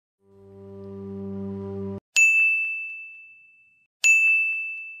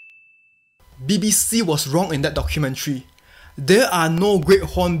BBC was wrong in that documentary. There are no great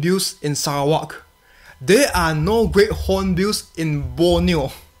hornbills in Sarawak. There are no great hornbills in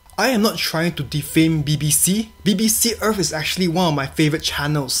Borneo. I am not trying to defame BBC. BBC Earth is actually one of my favourite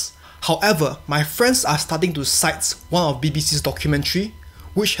channels. However, my friends are starting to cite one of BBC's documentary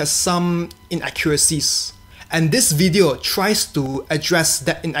which has some inaccuracies. And this video tries to address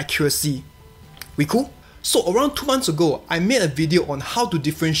that inaccuracy. We cool? So around 2 months ago, I made a video on how to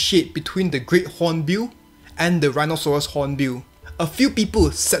differentiate between the great hornbill and the rhinoceros hornbill. A few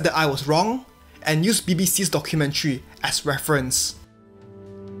people said that I was wrong and used BBC's documentary as reference.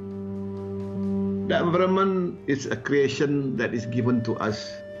 The environment is a creation that is given to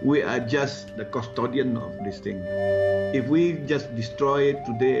us. We are just the custodian of this thing. If we just destroy it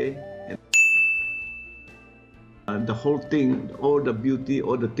today, the whole thing, all the beauty,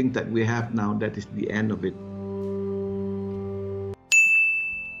 all the things that we have now, that is the end of it.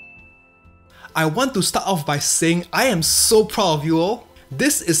 I want to start off by saying I am so proud of you all.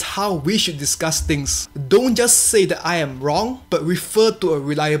 This is how we should discuss things. Don't just say that I am wrong, but refer to a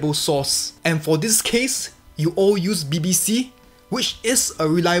reliable source. And for this case, you all use BBC, which is a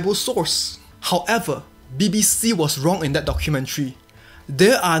reliable source. However, BBC was wrong in that documentary.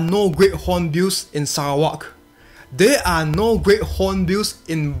 There are no great hornbills in Sarawak. There are no great hornbills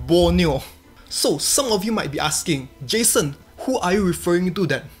in Borneo. So some of you might be asking, Jason, who are you referring to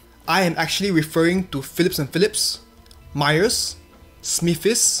then? I am actually referring to Phillips & Phillips, Myers,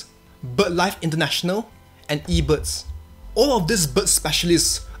 Smiths, BirdLife International, and eBirds. All of these bird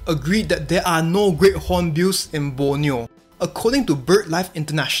specialists agreed that there are no great hornbills in Borneo. According to BirdLife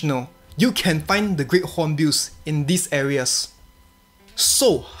International, you can find the great hornbills in these areas.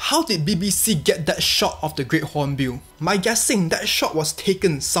 So, how did BBC get that shot of the great hornbill? My guessing that shot was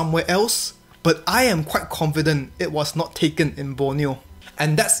taken somewhere else, but I am quite confident it was not taken in Borneo.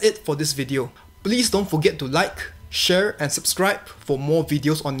 And that's it for this video. Please don't forget to like, share and subscribe for more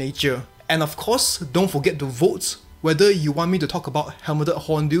videos on nature. And of course, don't forget to vote whether you want me to talk about helmeted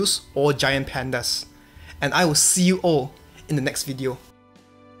hornbills or giant pandas. And I will see you all in the next video.